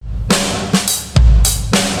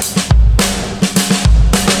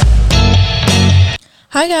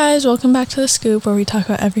Hi guys, welcome back to The Scoop, where we talk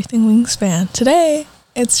about everything Wingspan. Today,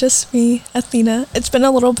 it's just me, Athena. It's been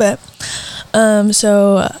a little bit.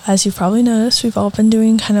 So as you've probably noticed, we've all been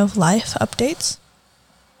doing kind of life updates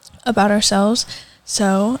about ourselves.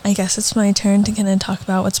 So I guess it's my turn to kind of talk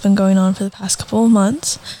about what's been going on for the past couple of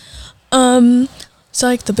months. So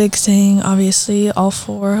like the big thing, obviously, all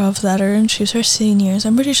four of the editor-in-chiefs are seniors.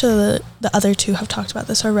 I'm pretty sure that the other two have talked about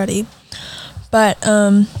this already. But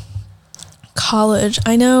college,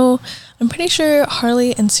 I'm pretty sure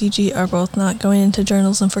Harley and CG are both not going into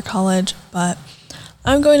journalism for college, but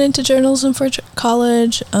I'm going into journalism for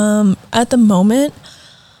college. At the moment,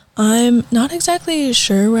 I'm not exactly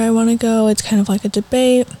sure where I want to go. It's kind of like a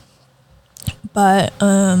debate, but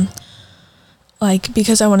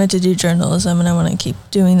because I wanted to do journalism and I want to keep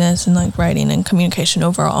doing this and like writing and communication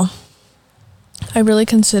overall, I really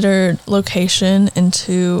considered location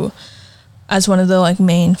as one of the like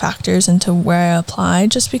main factors into where I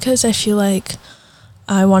applied, just because I feel like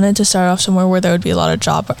I wanted to start off somewhere where there would be a lot of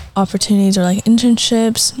job opportunities or like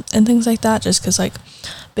internships and things like that, just because like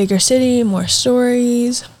bigger city, more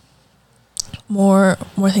stories, more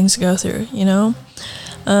things to go through, you know?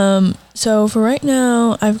 So for right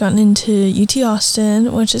now, I've gotten into UT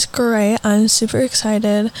Austin, which is great. I'm super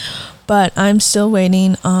excited, but I'm still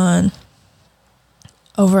waiting on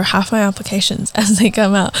over half my applications as they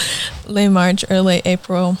come out late March or late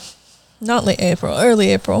April. Not late April, early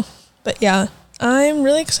April. But yeah, I'm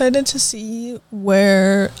really excited to see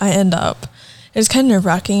where I end up. It's kind of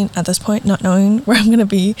nerve-wracking at this point, not knowing where I'm going to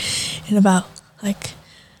be in about like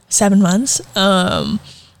 7 months. And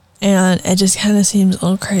it just kind of seems a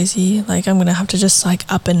little crazy. Like I'm going to have to just like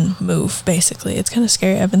up and move, basically. It's kind of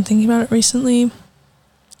scary. I've been thinking about it recently.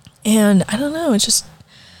 And I don't know, it's just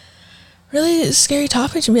really a scary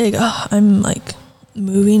topic to be like, oh, I'm like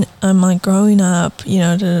moving, I'm like growing up, you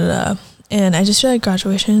know, And I just feel like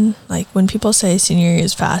graduation, like when people say senior year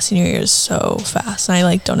is fast, senior year is so fast. And I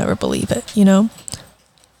like don't ever believe it, you know?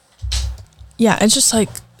 Yeah, it's just like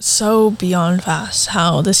so beyond fast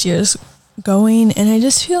how this year is going. And I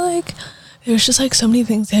just feel like there's just like so many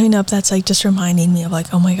things coming up that's like just reminding me of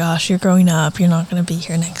like, oh my gosh, you're growing up, you're not going to be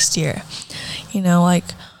here next year. You know, like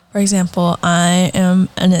for example, I am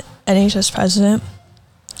an NHS president,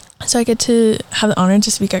 so I get to have the honor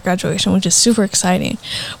to speak at graduation, which is super exciting.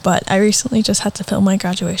 But I recently just had to film my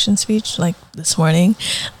graduation speech like this morning,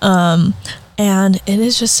 and it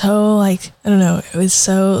is just so like, I don't know, it was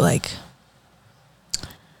so like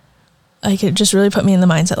it just really put me in the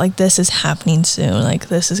mindset like this is happening soon, like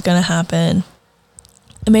this is gonna happen.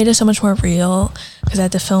 It made it so much more real because I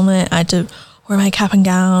had to film it. I had to wear my cap and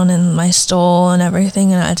gown and my stole and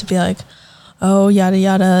everything, and I had to be like, oh, yada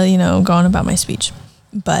yada, you know, going about my speech.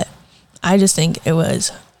 But I just think it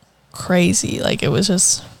was crazy. Like it was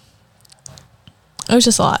just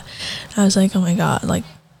a lot. I was like, oh my god, like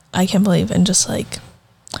I can't believe in just like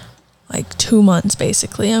 2 months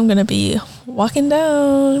basically I'm gonna be walking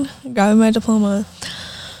down grabbing my diploma.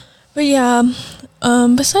 But yeah,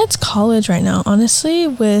 besides college right now, honestly,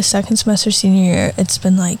 with second semester senior year, it's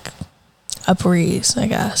been like a breeze, I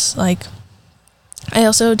guess. Like I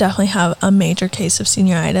also definitely have a major case of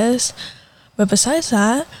senioritis, but besides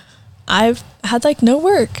that, I've had like no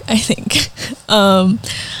work, I think.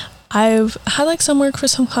 I've had like some work for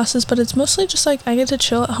some classes, but it's mostly just like I get to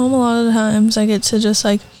chill at home a lot of the times. I get to just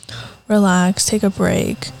like relax, take a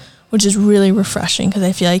break, which is really refreshing because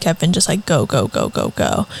I feel like I've been just like go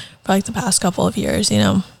for like the past couple of years, you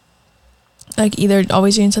know, like either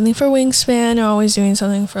always doing something for Wingspan or always doing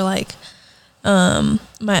something for like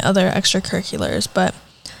my other extracurriculars. But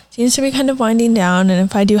seems to be kind of winding down, and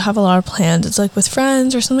if I do have a lot of plans, it's like with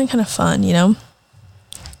friends or something kind of fun, you know?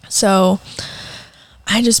 So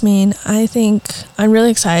I think I'm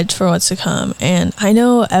really excited for what's to come. And I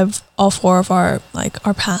know all four of our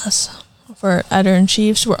paths for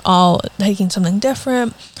editor-in-chiefs, we're all taking something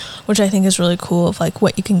different, which I think is really cool of like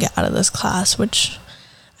what you can get out of this class, which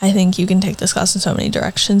I think you can take this class in so many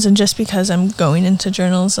directions. And just because I'm going into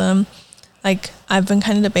journalism, like I've been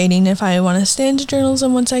kind of debating if I want to stay into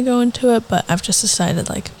journalism once I go into it, but I've just decided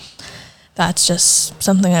like that's just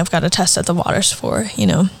something I've got to test at the waters for, you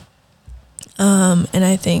know? And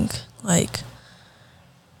I think like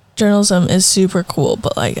journalism is super cool,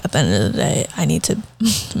 but like at the end of the day, I need to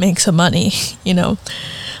make some money, you know?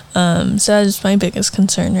 So that's my biggest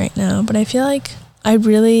concern right now. But I feel like I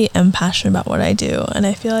really am passionate about what I do. And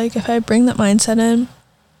I feel like if I bring that mindset in,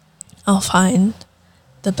 I'll find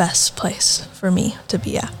the best place for me to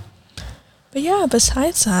be at. But yeah,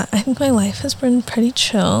 besides that, I think my life has been pretty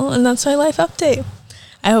chill, and that's my life update.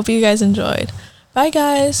 I hope you guys enjoyed. Bye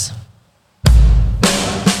guys.